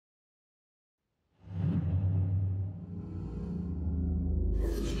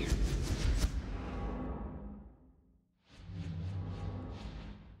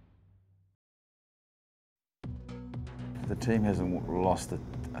The team hasn't lost a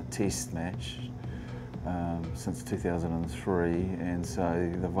test match since 2003, and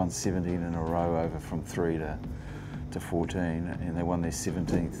so they've won 17 in a row over from 3 to 14, and they won their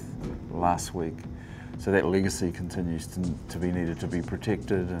 17th last week. So that legacy continues to be needed to be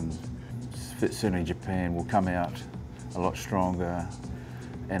protected, and certainly Japan will come out a lot stronger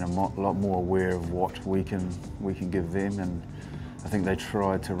and a lot more aware of what we can give them. And I think they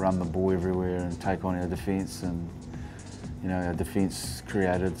tried to run the ball everywhere and take on our defence, and our defence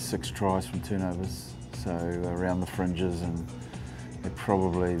created 6 tries from turnovers, so around the fringes, and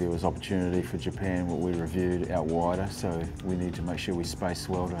there was opportunity for Japan, what we reviewed, out wider, so we need to make sure we space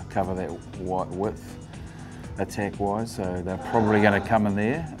well to cover that width attack-wise. So they're probably going to come in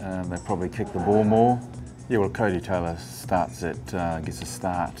there, they'll probably kick the ball more. Yeah, well, Cody Taylor gets a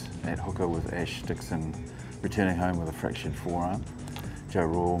start at hooker with Ash Dixon returning home with a fractured forearm. Joe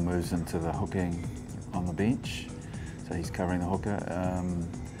Royal moves into the hooking on the bench, so he's covering the hooker.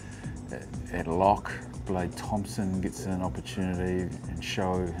 At lock, Blade Thompson gets an opportunity and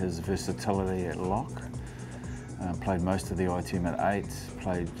show his versatility at lock. Played most of the I team at 8,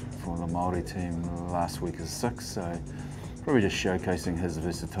 played for the Maori team last week as 6, so probably just showcasing his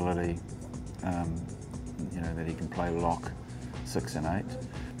versatility, that he can play lock, 6 and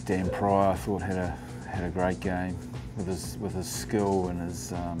 8. Dan Pryor, I thought, had a great game with his skill and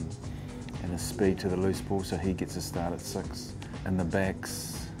his speed to the loose ball, so he gets a start at 6. In the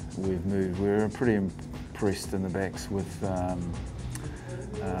backs, we're pretty impressed in the backs with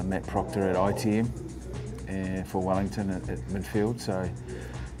Matt Proctor at ITM for Wellington at midfield, so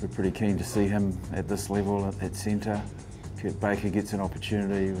we're pretty keen to see him at this level at centre. Kurt Baker gets an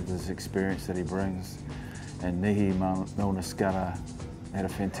opportunity with his experience that he brings, and Nihi Milner-Skudder had a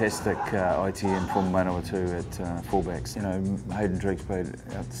fantastic ITM for Manawatu at fullbacks. Hayden Triggs played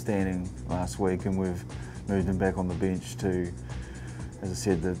outstanding last week, and we've moved him back on the bench to, as I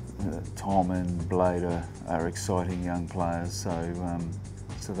said, Tom and Blade are exciting young players,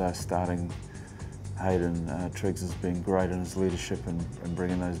 so they're starting. Hayden Triggs has been great in his leadership and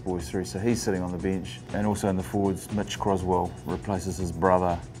bringing those boys through, so he's sitting on the bench. And also in the forwards, Mitch Croswell replaces his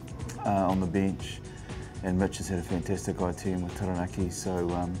brother on the bench, and Mitch has had a fantastic ITM with Taranaki,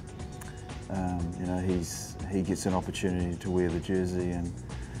 so he gets an opportunity to wear the jersey. And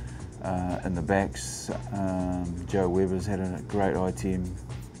in the backs, Joe Webber's had a great ITM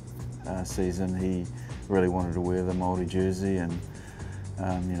season. He really wanted to wear the Maori jersey, and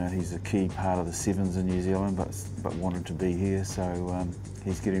he's a key part of the Sevens in New Zealand, but wanted to be here, so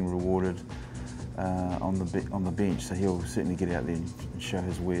he's getting rewarded on the bench, so he'll certainly get out there and show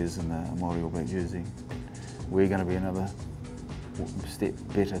his wares in the Maori All Black jersey. We're going to be another step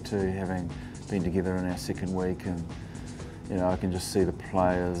better too, having been together in our 2nd week, and I can just see the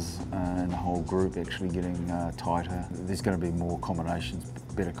players and the whole group actually getting tighter. There's going to be more combinations,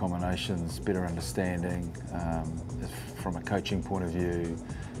 better understanding. From a coaching point of view,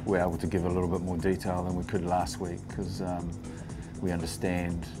 we're able to give a little bit more detail than we could last week, because we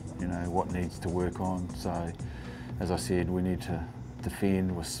understand what needs to work on. So, as I said, we need to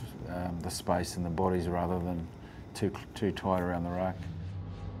defend with the space and the bodies rather than too tight around the ruck.